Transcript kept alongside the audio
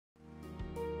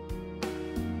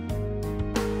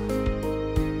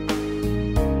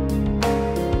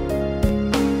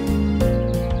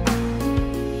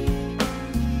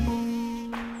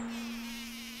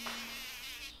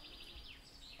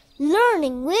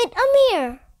Learning with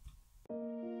Ameer.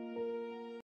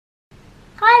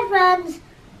 Hi friends,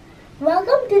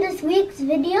 welcome to this week's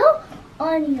video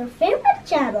on your favorite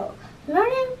channel,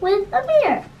 Learning with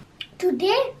Ameer.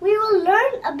 Today we will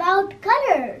learn about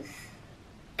colors.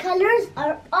 Colors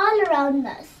are all around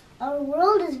us. Our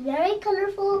world is very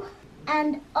colorful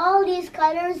and all these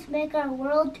colors make our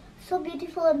world so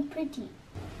beautiful and pretty.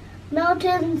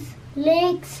 Mountains,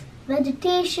 lakes,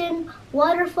 vegetation,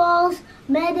 waterfalls,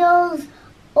 meadows,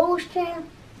 ocean,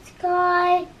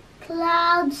 sky,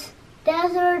 clouds,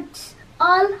 deserts,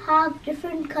 all have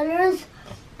different colors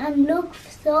and look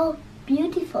so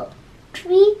beautiful.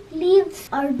 Tree leaves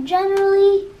are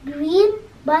generally green,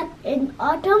 but in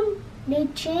autumn they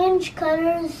change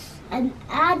colors and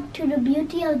add to the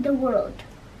beauty of the world.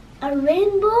 A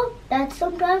rainbow that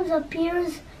sometimes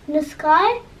appears in the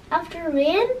sky after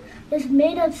rain is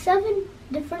made of 7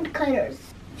 different colors.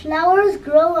 Flowers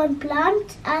grow on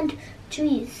plants and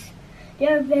trees. They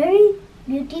are very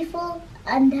beautiful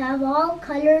and have all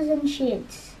colors and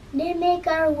shades. They make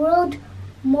our world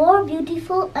more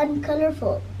beautiful and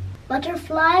colorful.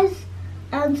 Butterflies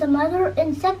and some other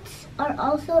insects are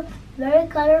also very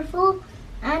colorful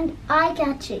and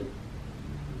eye-catching.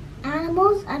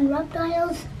 Animals and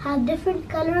reptiles have different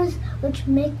colors which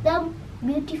make them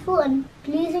beautiful and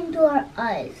pleasing to our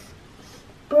eyes.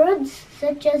 Birds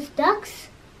such as ducks,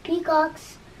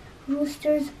 peacocks,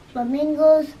 roosters,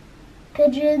 flamingos,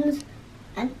 pigeons,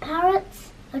 and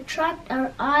parrots attract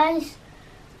our eyes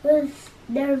with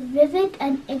their vivid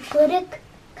and exotic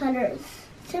colors.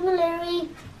 Similarly,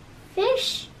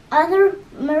 fish, other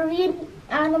marine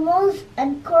animals,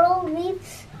 and coral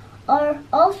reefs are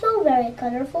also very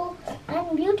colorful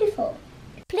and beautiful.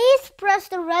 Please press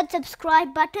the red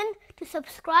subscribe button to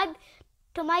subscribe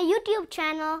to my YouTube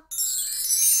channel.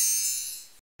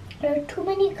 There are too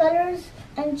many colors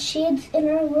and shades in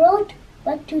our world,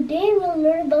 but today we'll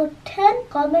learn about 10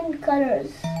 common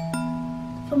colors.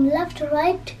 From left to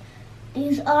right,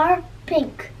 these are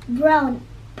pink, brown,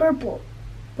 purple,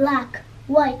 black,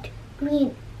 white,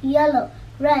 green, yellow,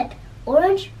 red,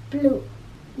 orange, blue.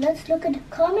 Let's look at the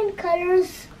common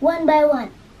colors one by one.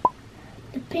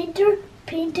 The painter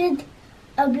painted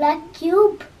a black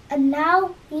cube and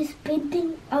now he's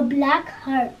painting a black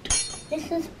heart.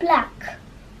 This is black.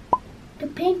 The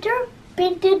painter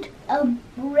painted a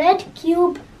red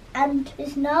cube and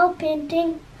is now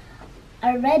painting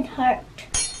a red heart.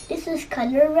 This is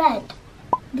color red.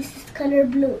 This is color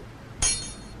blue.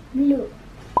 Blue.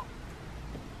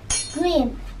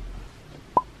 Green.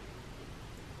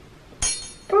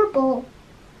 Purple.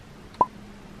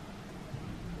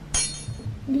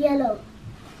 Yellow.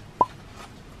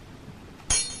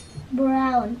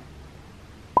 Brown.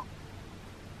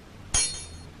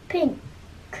 Pink.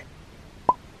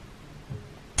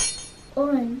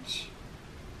 Orange.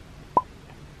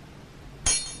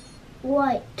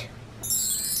 White.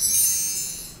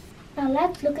 Now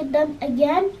let's look at them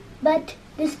again, but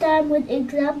this time with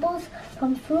examples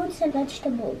from fruits and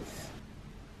vegetables.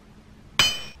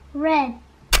 Red.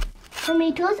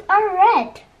 Tomatoes are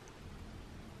red.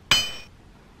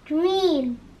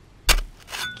 Green.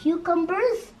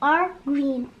 Cucumbers are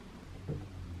green.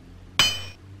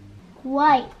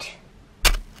 White.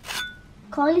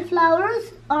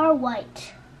 Cauliflowers are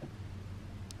white.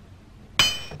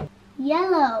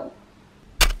 Yellow.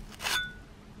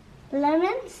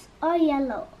 Lemons are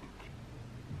yellow.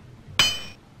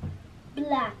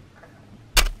 Black.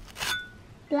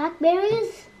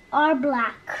 Blackberries are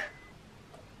black.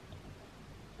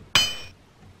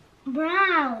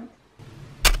 Brown.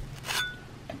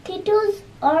 Potatoes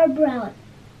are brown.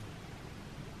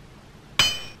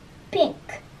 Pink.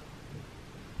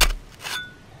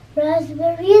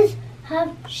 Raspberries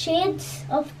have shades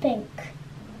of pink.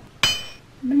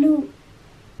 Blue.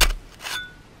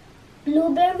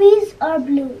 Blueberries are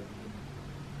blue.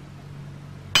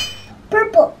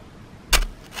 Purple.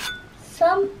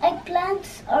 Some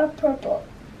eggplants are purple.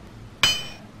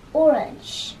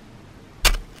 Orange.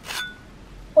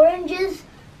 Oranges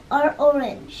are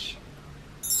orange.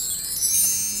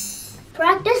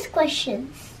 Practice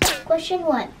questions. Question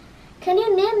 1. Can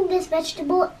you name this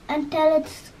vegetable and tell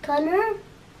its color?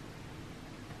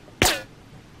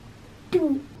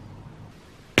 2.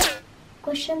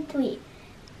 Question 3.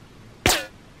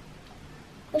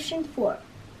 Question 4.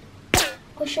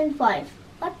 Question 5.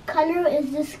 What color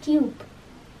is this cube?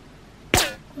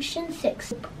 Question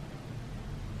 6.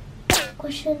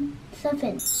 Question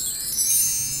 7.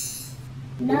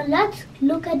 Now let's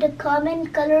look at the common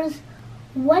colors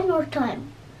one more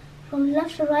time. From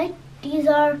left to right, these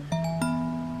are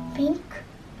pink,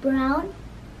 brown,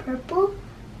 purple,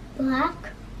 black,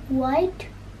 white,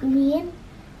 green,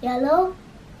 yellow,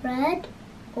 red,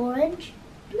 orange,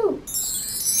 blue.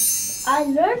 I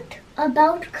learned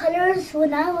about colors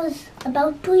when I was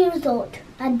about 2 years old.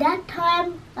 At that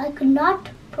time, I could not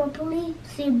properly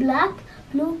see black,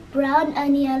 blue, brown,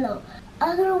 and yellow.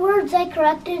 Other words I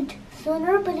corrected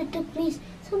sooner, but it took me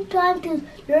some time to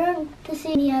learn to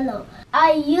say yellow.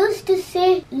 I used to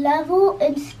say level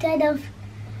instead of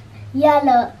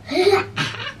yellow.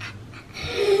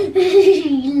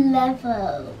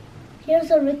 Level.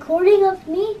 Here's a recording of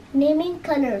me naming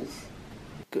colors.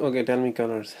 Okay, tell me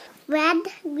colors. Red,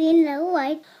 green, yellow,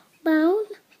 white, brown,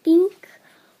 pink,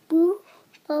 blue,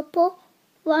 purple,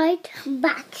 white,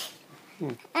 black,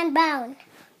 and brown.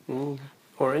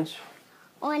 Orange.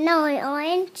 Oh no,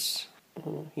 orange.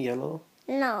 Yellow.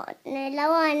 No,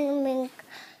 yellow and pink.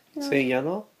 Say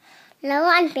yellow. Yellow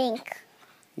and pink.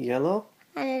 Yellow.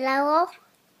 And yellow.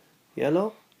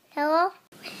 Yellow. Yellow.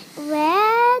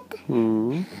 Red,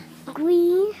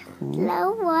 green,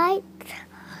 yellow, white,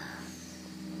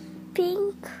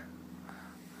 pink,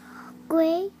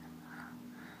 gray,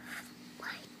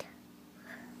 white,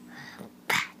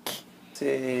 black.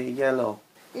 Say yellow.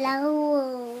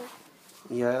 Yellow.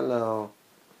 Yellow.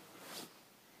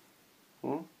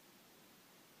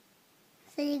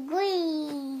 Say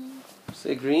green.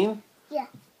 Say green. Yeah.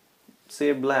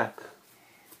 Say black.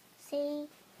 Say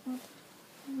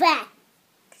black.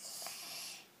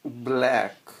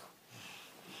 Black.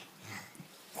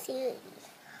 Say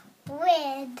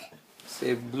red.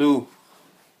 Say blue.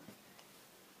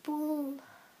 Blue.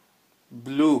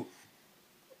 Blue.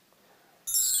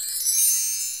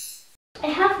 I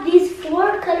have these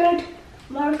 4 colored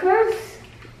markers.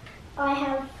 I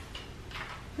have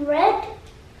red,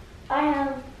 I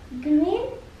have green,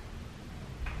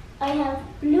 I have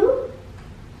blue,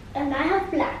 and I have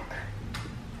black.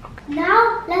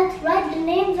 Now let's write the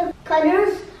names of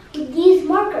colors with these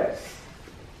markers.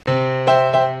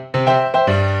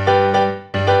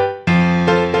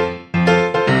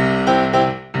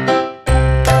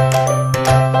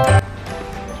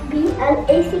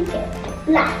 B-L-A-C-K,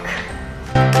 black.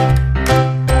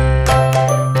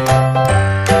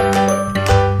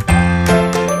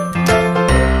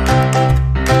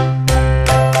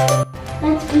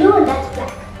 That's blue and that's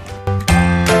black.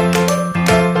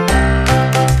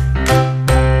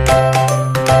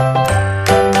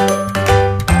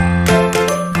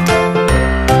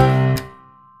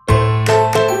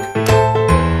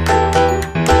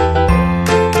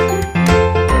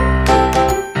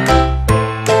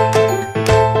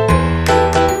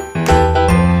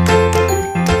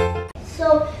 So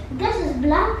this is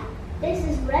black, this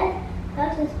is red,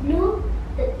 that is blue,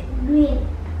 the green.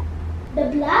 The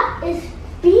black is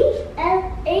B-L-A-C-K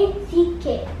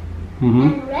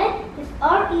and red is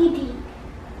R-E-D,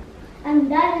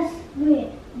 and that is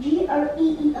green,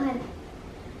 G-R-E-E-N,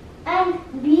 and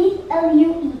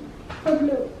B-L-U-E for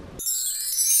blue.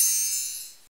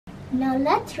 Now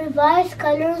let's revise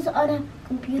colors on a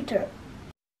computer.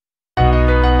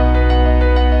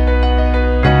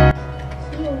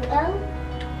 C-O-L-O-R-S.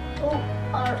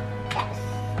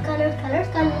 Colors, colors,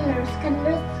 colors,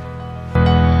 colors.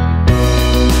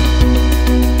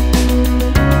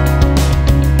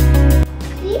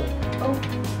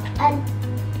 C-O-L-O-R-S.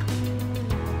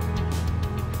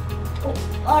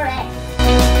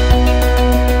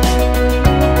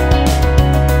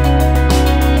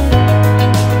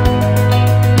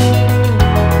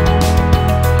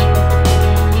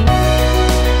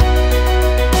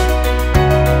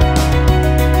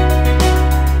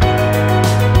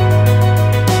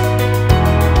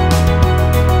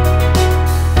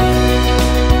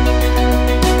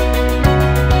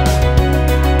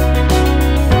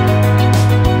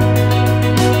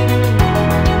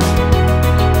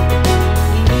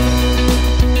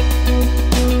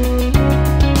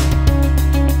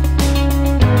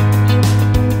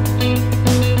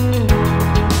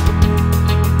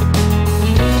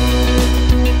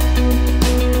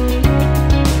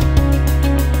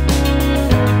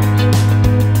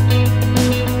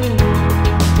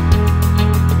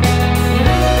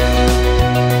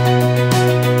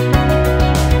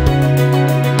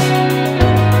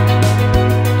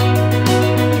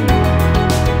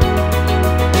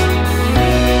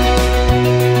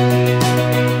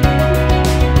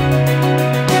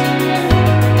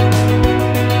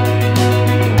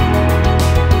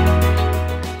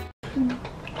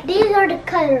 These are the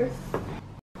colors.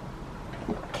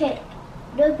 Okay,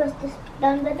 do I press this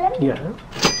down button? Yeah.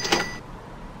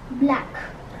 Black.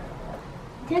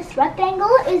 This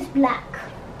rectangle is black.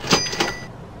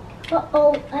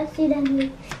 Uh-oh, I see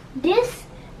that. This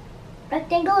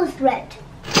rectangle is red.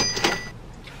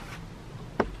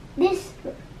 This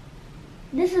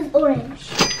This is orange,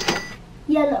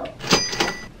 yellow,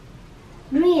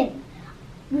 green,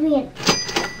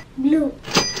 blue,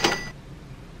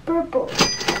 purple,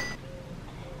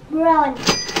 brown,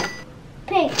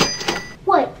 pink,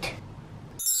 white.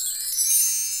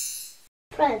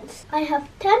 Friends, I have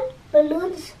 10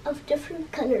 balloons of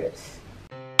different colors.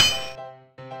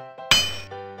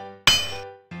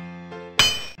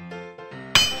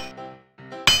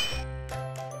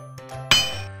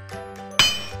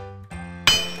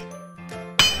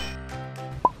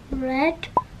 Red,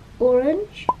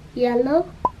 orange, yellow,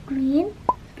 green,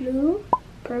 blue,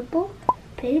 purple,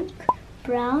 pink,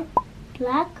 brown,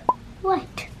 black,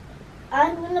 white.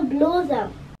 I'm gonna blow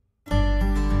them.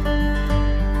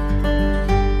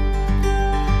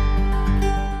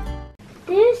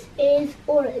 This is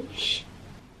orange.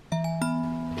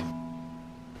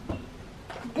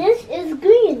 This is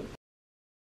green.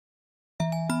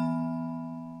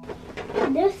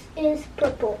 This is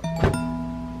purple.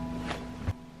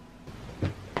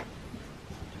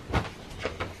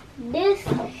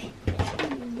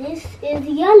 This is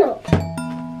yellow.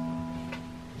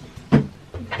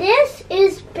 This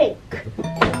is pink.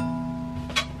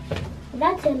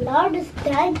 That's the largest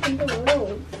tank in the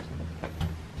world.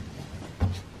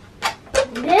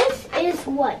 This is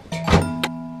white.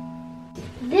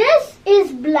 This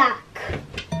is black.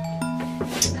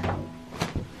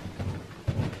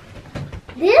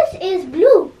 This is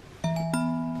blue.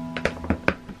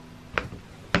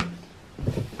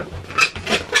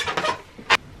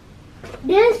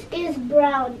 This is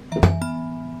brown.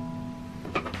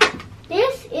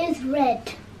 This is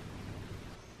red.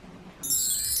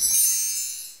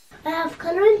 I have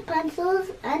coloring pencils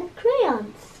and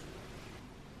crayons.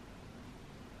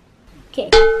 Okay,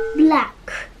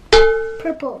 black,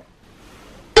 purple,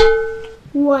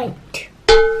 white,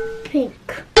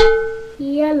 pink,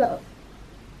 yellow,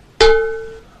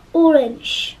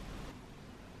 orange,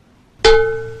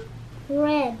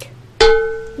 red,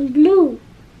 blue,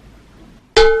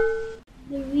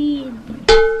 green,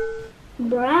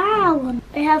 brown.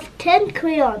 I have 10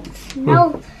 crayons.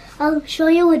 Now I'll show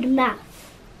you with math.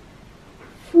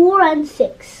 4 and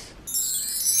 6.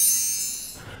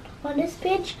 On this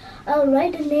page, I'll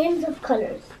write the names of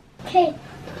colors. Okay,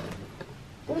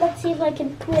 let's see if I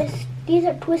can twist. These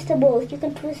are twistables. You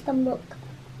can twist them, look.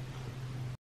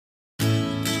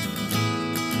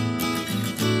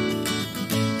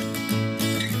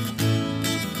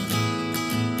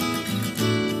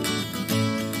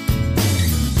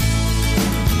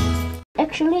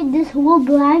 Actually, this whole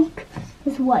blank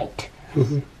is white.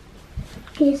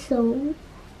 Okay, so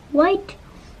white,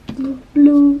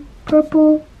 blue,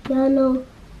 purple, yellow,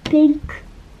 pink,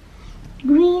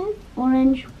 green,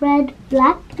 orange, red,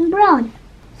 black, and brown.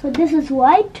 So this is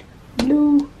white,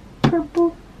 blue,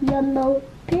 purple, yellow,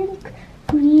 pink,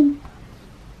 green,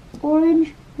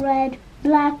 orange, red,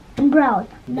 black, and brown.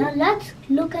 Now let's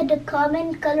look at the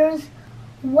common colors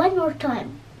one more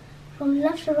time. From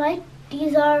left to right,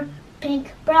 these are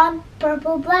pink, brown,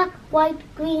 purple, black, white,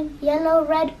 green, yellow,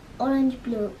 red, orange,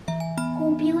 blue.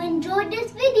 Hope you enjoyed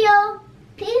this video.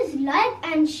 Please like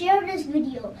and share this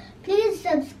video. Please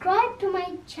subscribe to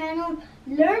my channel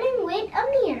Learning with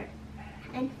Ameer.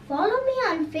 And follow me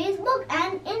on Facebook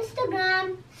and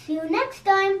Instagram. See you next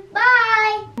time.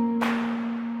 Bye.